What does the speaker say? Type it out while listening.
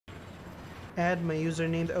Add my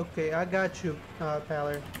username. Okay, I got you,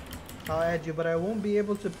 Paler. I'll add you, but I won't be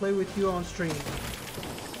able to play with you on stream.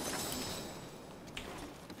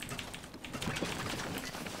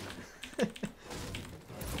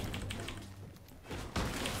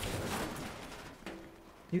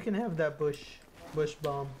 You can have that bush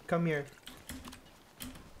bomb. Come here.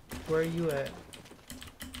 Where are you at?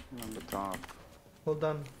 On the top. Hold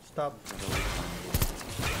on. Stop.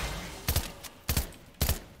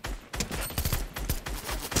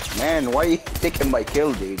 Man, why are you taking my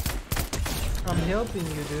kill, dude? I'm helping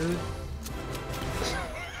you, dude.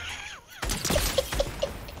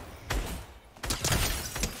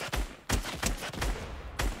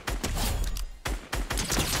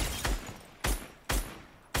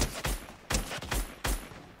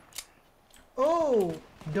 Oh!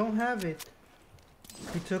 Don't have it.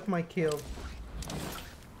 He took my kill.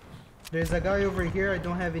 There's a guy over here. I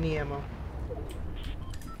don't have any ammo.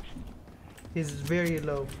 He's very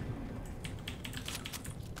low.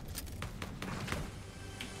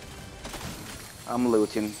 I'm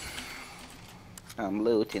looting. I'm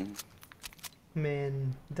looting.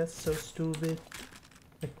 Man, that's so stupid.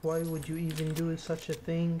 Like, why would you even do such a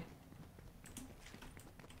thing?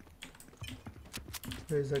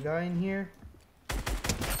 There's a guy in here.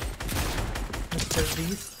 Mr.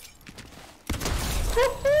 Beast.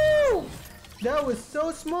 Woohoo! That was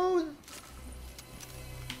so smooth!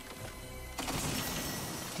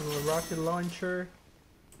 Little rocket launcher.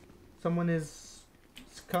 Someone is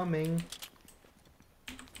coming.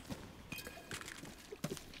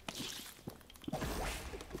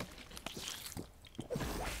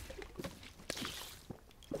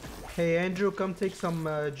 Hey Andrew, come take some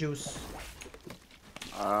juice.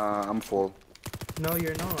 I'm full. No,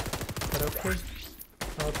 you're not. But okay.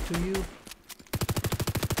 Up to you.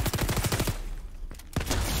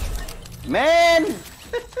 Man!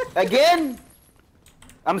 Again?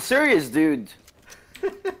 I'm serious, dude.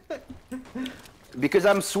 Because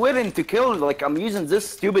I'm sweating to kill, like I'm using this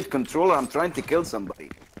stupid controller, I'm trying to kill somebody.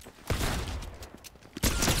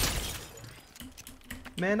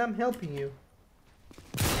 Man, I'm helping you.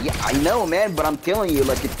 Yeah, I know, man, but I'm telling you,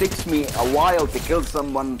 like, it takes me a while to kill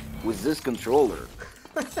someone with this controller.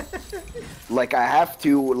 Like, I have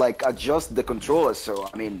to, like, adjust the controller, so,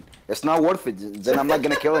 I mean, it's not worth it. Then I'm not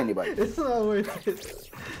gonna kill anybody. It's not worth it.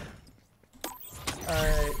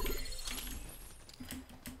 Alright.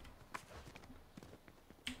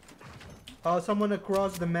 Oh, someone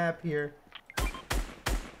across the map here.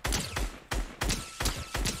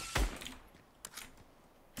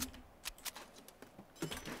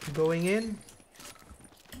 Going in?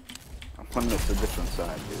 I'm putting it to a different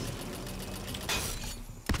side, dude.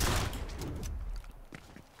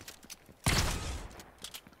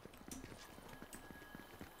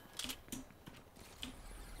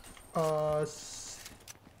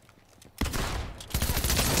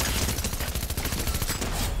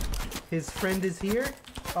 His friend is here,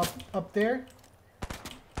 up there.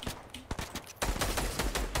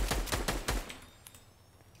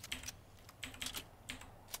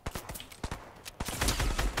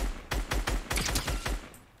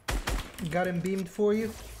 Got him beamed for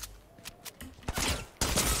you.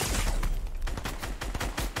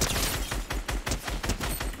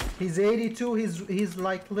 He's 82. He's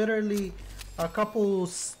like literally a couple,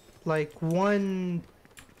 like one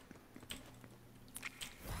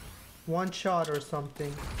shot or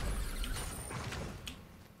something.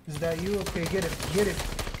 Is that you? Okay, get it, get it.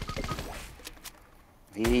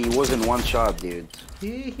 He wasn't one shot, dude.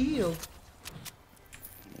 He healed.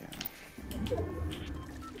 Yeah.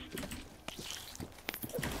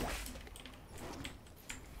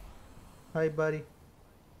 Hi, buddy.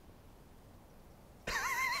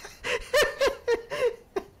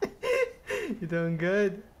 You doing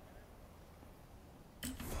good?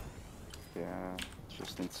 Yeah,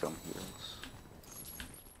 just need some heals.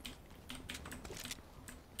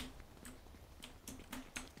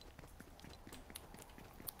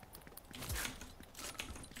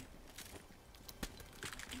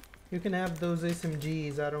 You can have those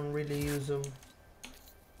SMGs. I don't really use them.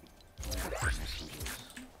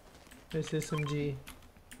 This SMG.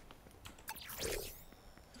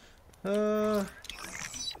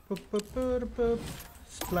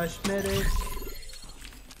 Splash medic.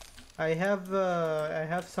 I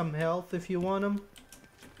have some health if you want them.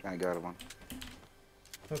 I got one.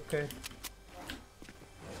 Okay.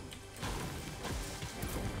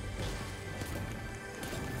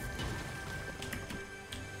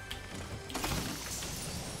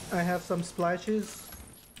 I have some splashes.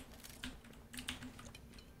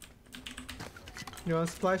 You want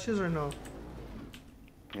splashes or no?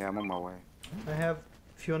 Yeah, I'm on my way. I have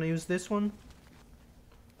If you want to use this one.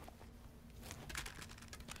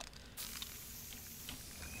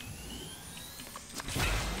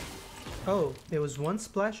 Oh, it was one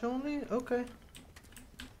splash only? Okay.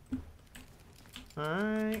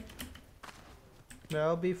 Alright.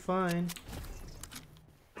 That'll be fine.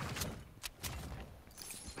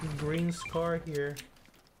 Green scar here.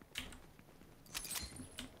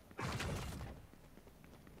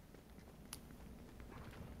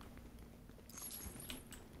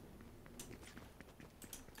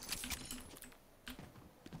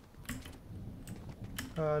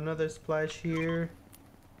 Another splash here.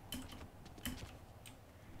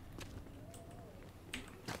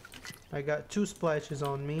 I got 2 splashes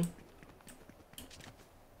on me.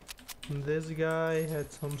 And this guy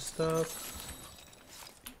had some stuff.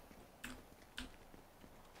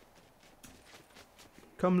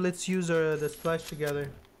 Come, let's use the splash together.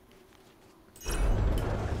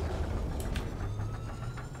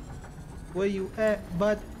 Where you at,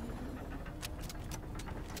 bud?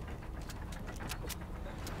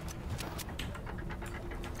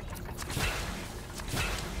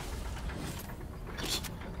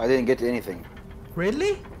 I didn't get anything.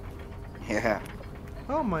 Really? Yeah.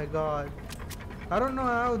 Oh my god. I don't know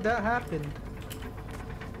how that happened.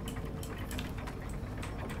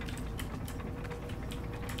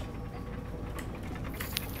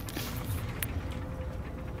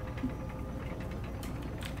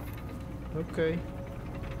 Okay.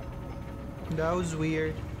 That was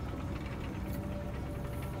weird.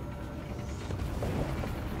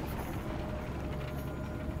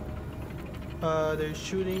 They're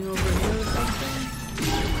shooting over here or something?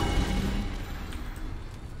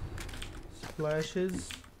 Splashes.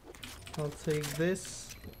 I'll take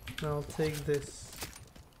this. And I'll take this.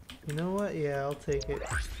 You know what? Yeah, I'll take it.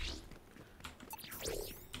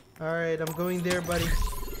 Alright, I'm going there, buddy.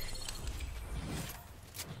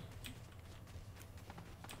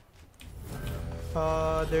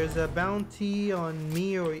 There's a bounty on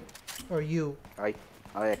me or you. I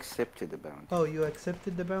accepted the bounty. Oh, you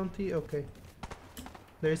accepted the bounty? Okay.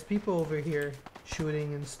 There's people over here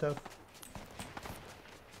shooting and stuff.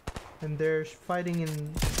 And they're fighting in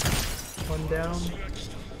one down.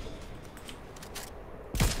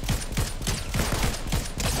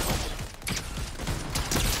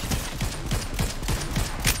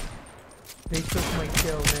 They took my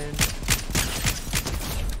kill, man.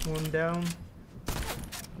 One down.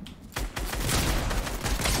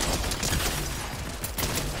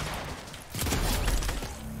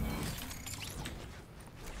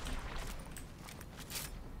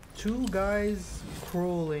 Two guys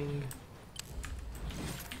crawling.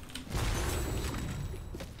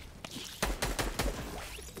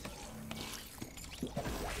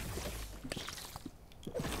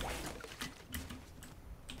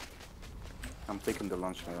 I'm taking the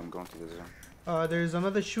launch pad. I'm going to the zone. There's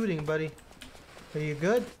another shooting, buddy. Are you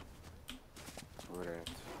good? Where at?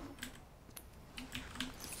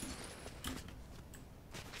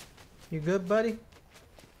 You good, buddy?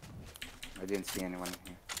 I didn't see anyone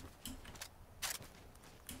here.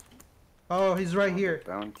 Oh, he's right here.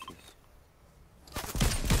 Bounties.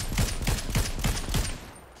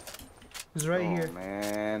 He's right Oh, here.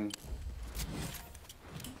 Man.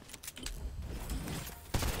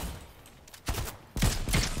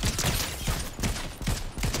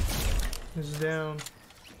 He's down.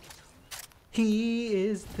 He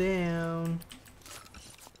is down.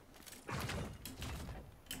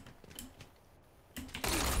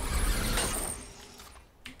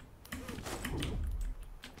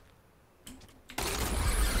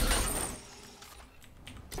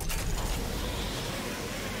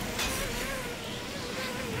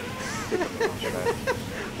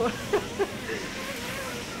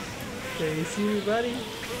 Can you see me, buddy?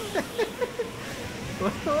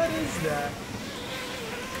 What is that?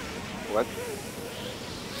 What?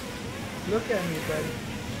 Look at me, buddy.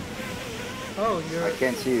 Oh, you're. I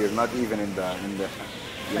can't see you. You're not even in the.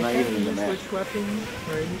 You're not even in the I map. can't even switch weapon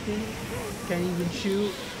or anything. Can't even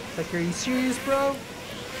shoot. Like, are you serious, bro?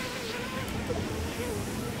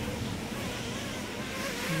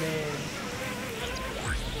 Man.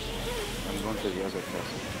 I'm going to the other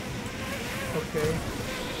castle. Okay.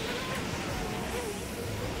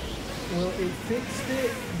 Well, it fixed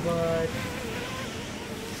it, but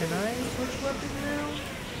can I switch weapon now?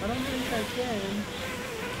 I don't think I can.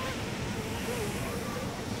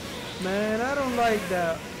 Man, I don't like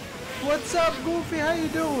that. What's up, Goofy? How you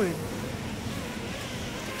doing?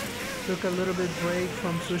 Took a little bit break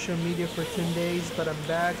from social media for 10 days, but I'm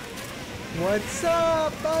back. What's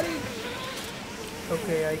up, buddy?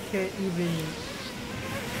 Okay, I can't even...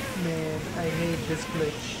 Man, I hate this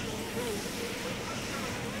glitch.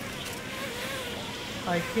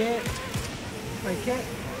 I can't. I can't.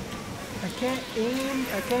 I can't aim.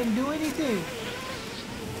 I can't do anything.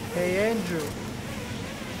 Hey, Andrew.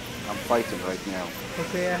 I'm fighting right now.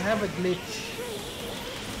 Okay, I have a glitch.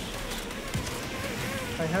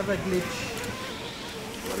 I have a glitch.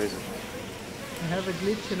 What is it? I have a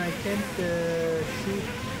glitch and I can't shoot.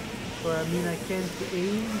 Or I mean, I can't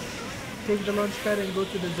aim. Take the launch pad and go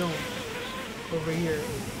to the zone. Over here.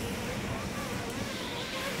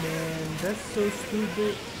 Man, that's so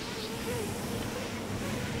stupid.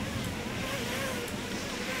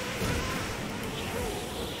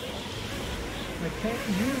 I can't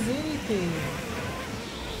use anything.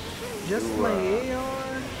 Just my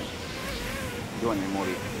AR. Do an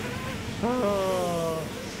emoji. Oh.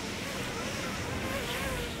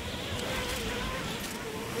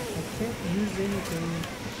 I can't use anything.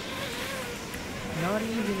 Not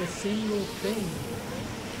even a single thing.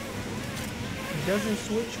 It doesn't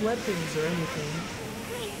switch weapons or anything.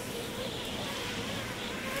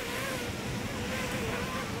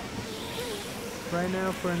 Right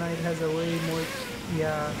now, Fortnite has a way more,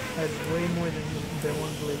 has way more than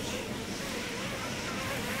one glitch.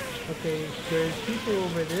 Okay, there's people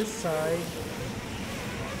over this side.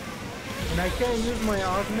 And I can't use my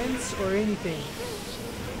augments or anything.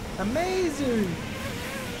 Amazing!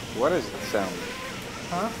 What is that sound?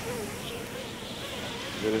 Huh?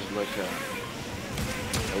 There is like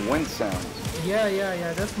a wind sound.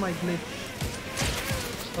 Yeah, that's my glitch.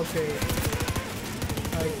 Okay.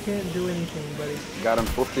 I can't do anything, buddy. Got him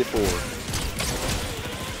 54.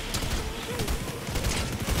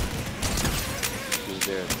 He's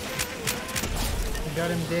dead. I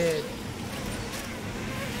got him dead.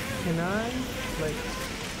 Can I? Like...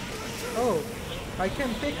 Oh! I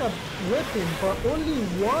can pick up weapon, but only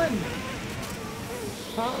one!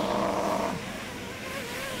 Ah.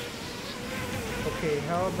 Okay,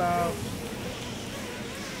 how about...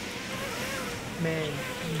 Man,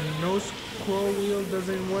 no scroll wheel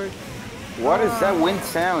doesn't work. What is that wind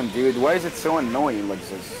sound, dude? Why is it so annoying like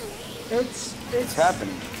this? It's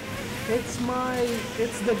happening. It's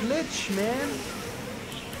the glitch, man.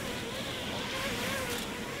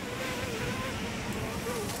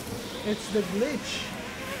 It's the glitch.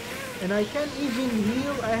 And I can't even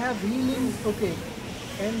heal. I have healings. Okay,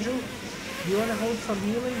 Andrew, do you want to hold some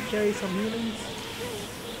healing? Carry some healings?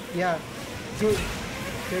 Yeah. Good.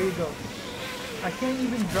 There you go. I can't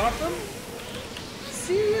even drop them?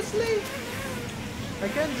 Seriously? I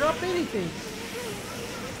can't drop anything.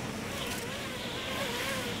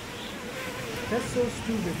 That's so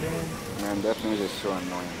stupid, man. Man, that music is so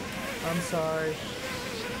annoying. I'm sorry.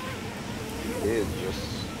 It is just...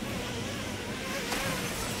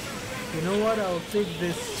 You know what? I'll take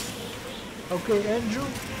this. Okay, Andrew?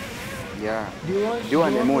 Yeah. Do you want Do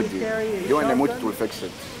an me to emoji. carry a Do an emoji, shotgun? it will fix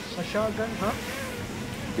it. A shotgun, huh?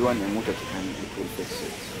 Do an emoji and it will fix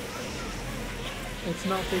it. It's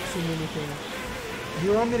not fixing anything. Do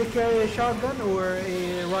you want me to carry a shotgun or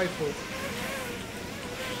a rifle?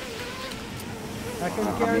 I can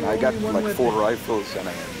carry I got only one like weapon. 4 rifles and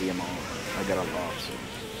a DMR. I got a lot, so...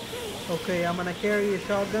 Okay, I'm gonna carry a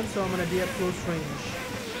shotgun, so I'm gonna be at close range.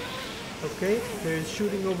 Okay, there's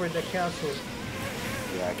shooting over the castle.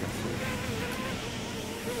 Yeah, I can see.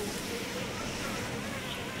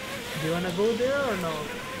 Do you wanna go there or no?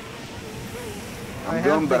 I'm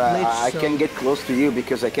going, but I can't get close to you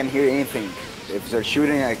because I can't hear anything. If they're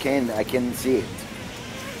shooting, I can't see it.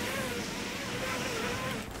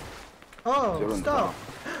 Oh, stop!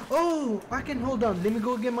 Oh, I can hold on. Let me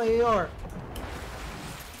go get my AR.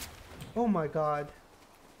 Oh my god.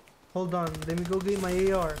 Hold on, let me go get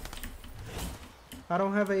my AR. I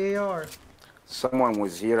don't have an AR. Someone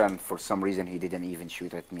was here and for some reason he didn't even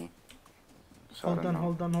shoot at me. So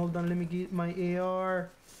Hold on. Let me get my AR.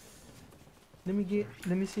 Let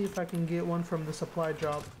me see if I can get one from the supply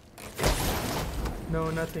drop.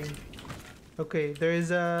 No, nothing. Okay, there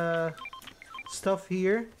is stuff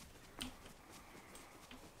here.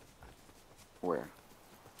 Where?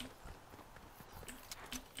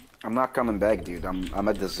 I'm not coming back, dude. I'm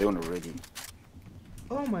at the zone already.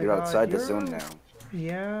 Oh my god. You're outside the zone now.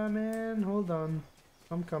 Yeah, man. Hold on.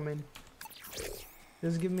 I'm coming.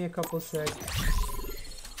 Just give me a couple secs.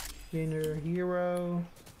 Inner hero.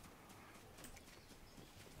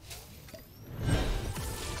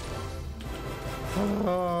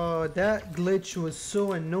 Oh, that glitch was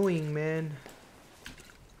so annoying, man.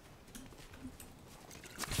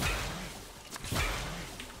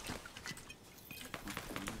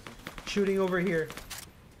 Shooting over here.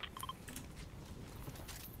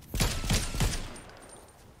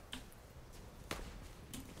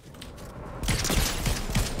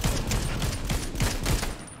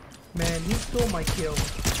 Man, you stole my kill.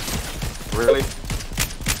 Really?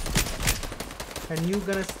 And you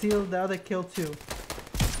gonna steal the other kill too.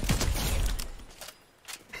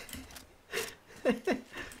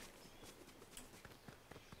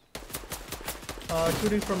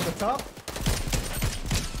 Shooting from the top.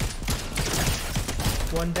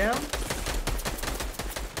 One down.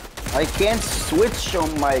 I can't switch, oh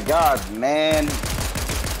my god, man.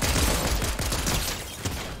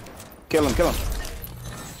 Kill him, kill him.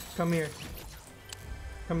 Come here.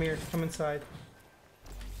 Come here, come inside.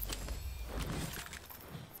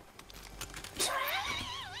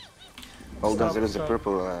 Hold on, Stop, there is a stop.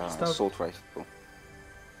 purple Stop. assault rifle.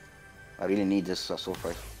 I really need this assault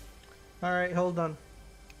rifle. Alright, hold on.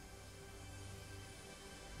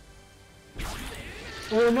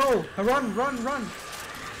 Oh no! Run, run, run!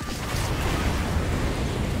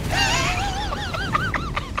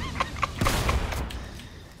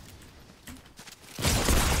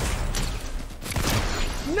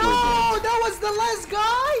 No! That was the last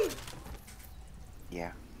guy!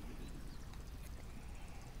 Yeah.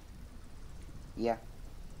 Yeah.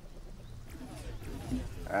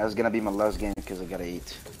 That's gonna be my last game because I gotta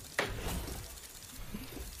eat.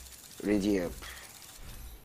 Ready up.